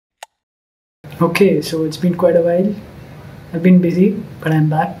Okay, so it's been quite a while. I've been busy, but I'm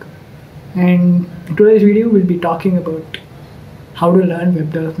back. And in today's video, we'll be talking about how to learn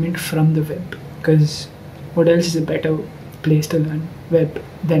web development from the web. Because what else is a better place to learn web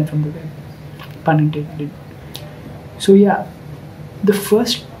than from the web? Pun intended. So yeah, the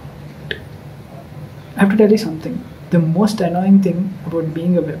first, I have to tell you something. The most annoying thing about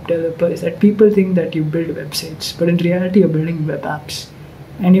being a web developer is that people think that you build websites, but in reality, you're building web apps.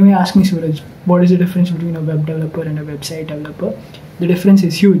 And you may ask me, Suraj, what is the difference between a web developer and a website developer? The difference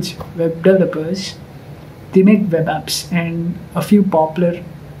is huge. Web developers, they make web apps, and a few popular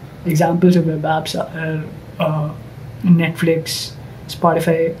examples of web apps are Netflix,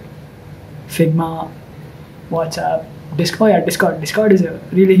 Spotify, Figma, WhatsApp, Discord. Oh yeah, Discord. Discord is a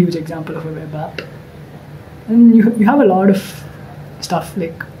really huge example of a web app. And you have a lot of stuff,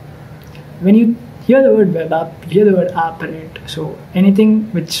 like when you hear the word web app, you hear the word app, right? So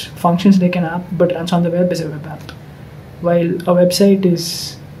anything which functions like an app but runs on the web is a web app. While a website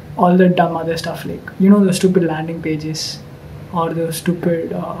is all the dumb other stuff, like those stupid landing pages or those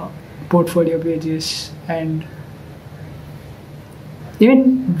stupid portfolio pages, and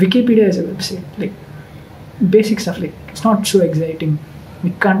even Wikipedia is a website. Like basic stuff, like it's not so exciting.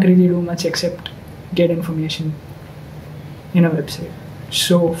 We can't really do much except get information in a website.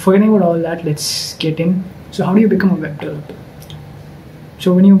 So forgetting about all that, let's get in. So how do you become a web developer?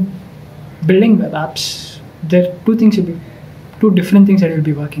 So when you're building web apps, there are two different things that you'll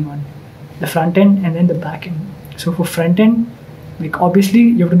be working on: the front end and then the back end. So for front end, like obviously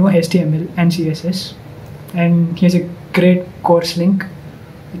you have to know HTML and CSS. And here's a great course link.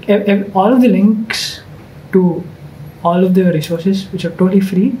 All of the links to all of the resources, which are totally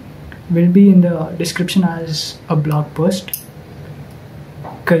free, will be in the description as a blog post,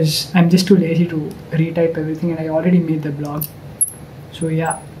 because I'm just too lazy to retype everything and I already made the blog. So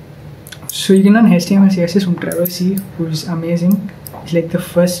yeah, so you can learn HTML and CSS from Trevor C, who's amazing. He's like the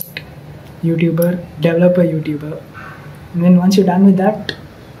first developer YouTuber. And then once you're done with that,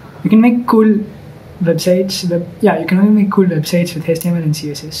 you can make cool websites. You can only make cool websites with HTML and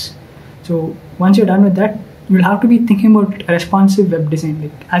CSS. So once you're done with that, you'll have to be thinking about responsive web design,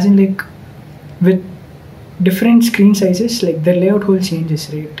 like as in like with different screen sizes, like the layout whole changes,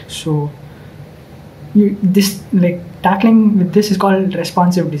 right? So tackling with this is called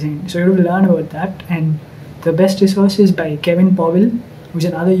responsive design. So you have to learn about that, and the best resource is by Kevin Powell, who's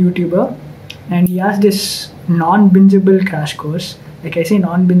another YouTuber, and he has this non-bingeable crash course. Like I say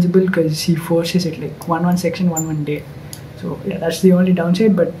non-bingeable because he forces it like one section, one day. So yeah, that's the only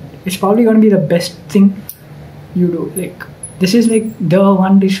downside, but it's probably going to be the best thing you do. Like this is like the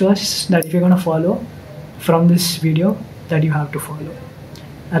one resource that if you're going to follow from this video, that you have to follow.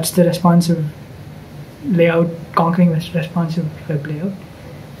 That's the responsive layout, conquering responsive web layout.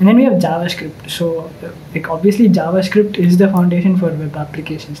 And then we have JavaScript. So like obviously JavaScript is the foundation for web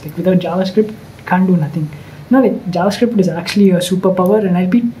applications. Like without JavaScript, you can't do nothing. No, like JavaScript is actually a superpower, and I'll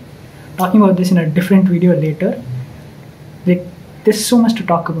be talking about this in a different video later. Like there's so much to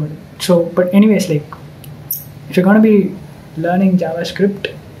talk about it. So, but anyways, like if you're going to be learning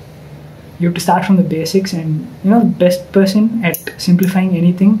JavaScript, you have to start from the basics, and the best person at simplifying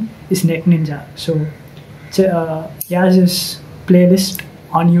anything is NetNinja. So he has this playlist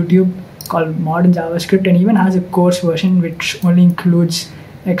on YouTube called Modern JavaScript, and even has a course version which only includes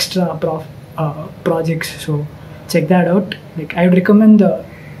extra projects. So check that out. Like I would recommend the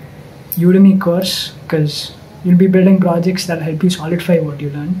Udemy course, because you'll be building projects that help you solidify what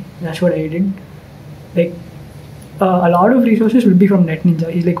you learn. That's what I did. Like a lot of resources will be from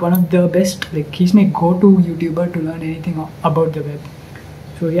NetNinja. He's like one of the best. Like he's my go-to YouTuber to learn anything about the web.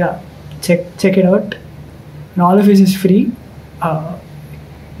 So yeah, check it out. And all of this is free.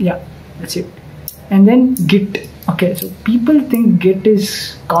 Yeah, that's it. And then Git. Okay, so people think Git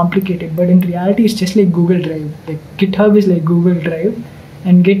is complicated, but in reality, it's just like Google Drive. Like GitHub is like Google Drive,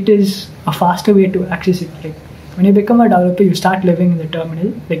 and Git is a faster way to access it. Like when you become a developer, you start living in the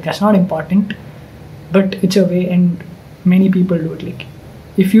terminal. Like that's not important, but it's a way, and many people do it. Like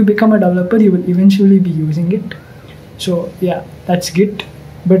if you become a developer, you will eventually be using it. So yeah, that's Git.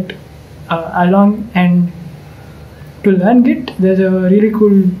 But to learn Git, there's a really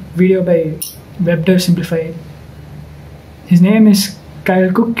cool video by JWT Simplified. His name is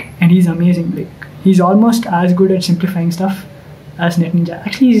Kyle Cook, and he's amazing. Like he's almost as good at simplifying stuff as NetNinja.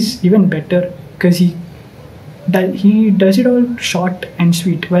 Actually, he's even better because he does it all short and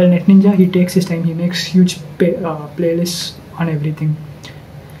sweet. While NetNinja, he takes his time. He makes huge playlists on everything.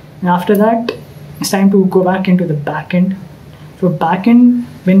 And after that, it's time to go back into the backend. So backend,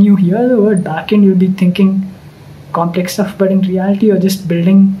 when you hear the word backend, you'll be thinking complex stuff, but in reality, you're just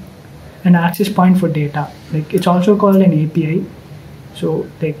building an access point for data. Like it's also called an API. So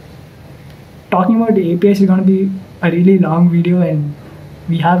like talking about the APIs is going to be a really long video, and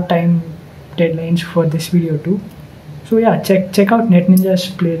we have time deadlines for this video too. So yeah, check out NetNinja's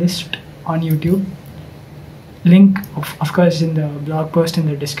playlist on YouTube. Link of course in the blog post in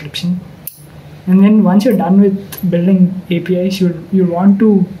the description. And then once you're done with building APIs, you want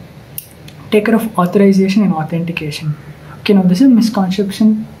to take care of authorization and authentication. Okay, now this is a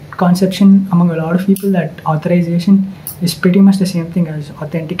misconception among a lot of people that authorization is pretty much the same thing as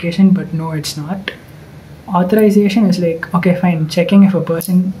authentication, but no, it's not. Authorization is like, okay, fine, checking if a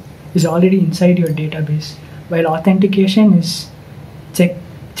person is already inside your database, while authentication is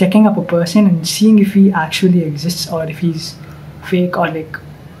checking up a person and seeing if he actually exists or if he's fake, or like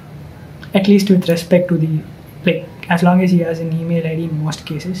at least with respect to the, like as long as he has an email ID in most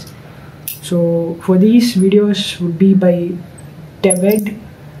cases. So for these videos would be by David,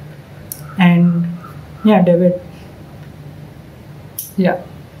 and yeah, David, yeah,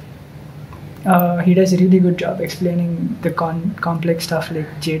 he does a really good job explaining the complex stuff like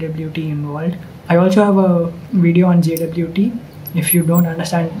JWT involved. I also have a video on JWT. If you don't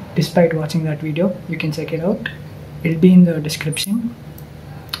understand despite watching that video, you can check it out. It'll be in the description.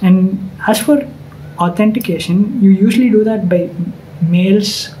 And as for authentication, you usually do that by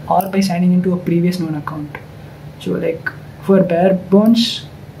mails or by signing into a previous known account. So like for bare bones,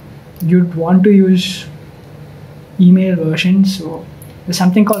 you'd want to use email versions. So there's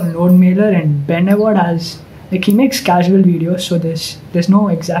something called Node Mailer, and Ben Award has, like, he makes casual videos, so there's no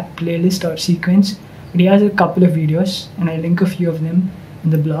exact playlist or sequence, but he has a couple of videos, and I link a few of them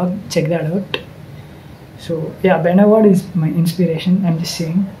in the blog. Check that out. So yeah, Ben Award is my inspiration, I'm just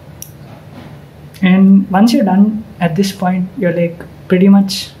saying. And once you're done at this point, you're like pretty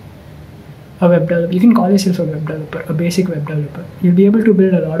much a web developer. You can call yourself a web developer, a basic web developer. You'll be able to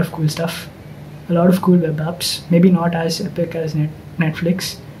build a lot of cool stuff, a lot of cool web apps, maybe not as epic as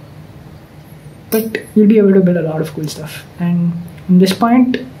Netflix, but you'll be able to build a lot of cool stuff. And from this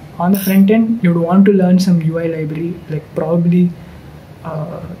point, on the front end, you'd want to learn some UI library, like probably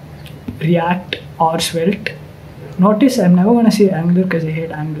React or Svelte. Notice I'm never going to say Angular because I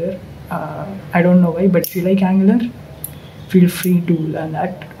hate Angular. I don't know why, but if you like Angular, feel free to learn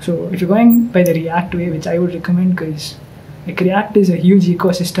that. So if you're going by the React way, which I would recommend, because like React is a huge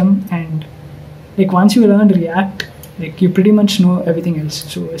ecosystem, and like once you learn React, like you pretty much know everything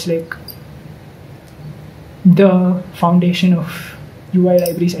else. So it's like the foundation of UI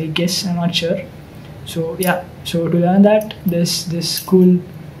libraries, I guess. I'm not sure. So yeah, so to learn that, there's this cool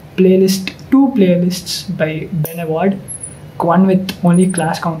playlist, 2 playlists by Ben Award, one with only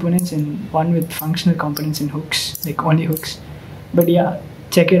class components and one with functional components and hooks, like only hooks. But yeah,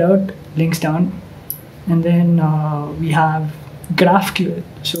 check it out, links down. And then we have GraphQL.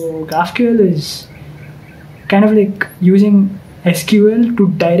 So GraphQL is kind of like using SQL to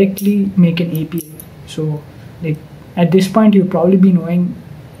directly make an API. So like at this point, you'll probably be knowing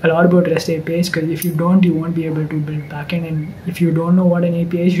a lot about REST APIs, because if you don't, you won't be able to build backend. And if you don't know what an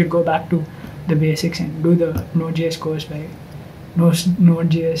API is, you should go back to the basics and do the Node.js course by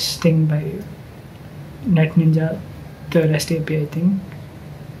Node.js thing by NetNinja, the REST API thing.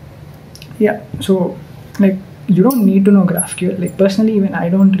 Yeah, so like you don't need to know GraphQL. Like personally, even I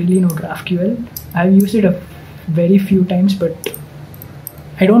don't really know GraphQL. I've used it a very few times, but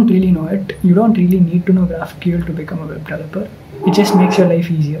I don't really know it. You don't really need to know GraphQL to become a web developer. It just makes your life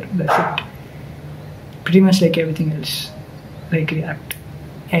easier. That's it. Pretty much like everything else, like React,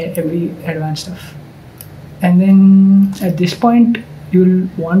 every advanced stuff. And then at this point, you'll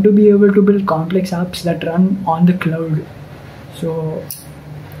want to be able to build complex apps that run on the cloud. So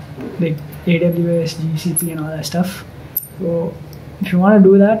like AWS, GCP and all that stuff. So if you want to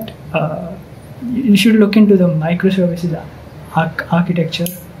do that, you should look into the microservices architecture,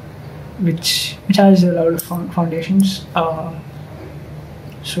 which has a lot of foundations.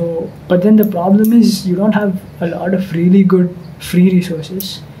 But then the problem is you don't have a lot of really good free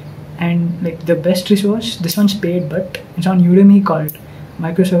resources. And like the best resource, this one's paid, but it's on Udemy, called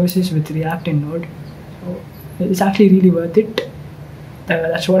Microservices with React and Node. So it's actually really worth it.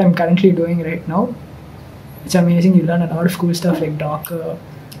 That's what I'm currently doing right now. It's amazing. You learn a lot of cool stuff like Docker,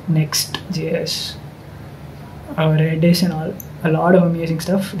 Next.js, Redis and all. A lot of amazing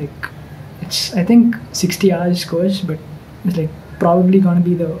stuff. Like it's, I think 60 hours course, but it's like probably gonna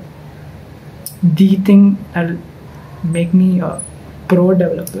be the thing that'll make me a pro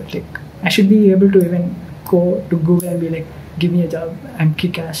developer. Like I should be able to even go to Google and be like, give me a job, I'm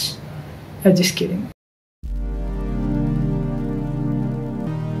kick-ass. Just kidding.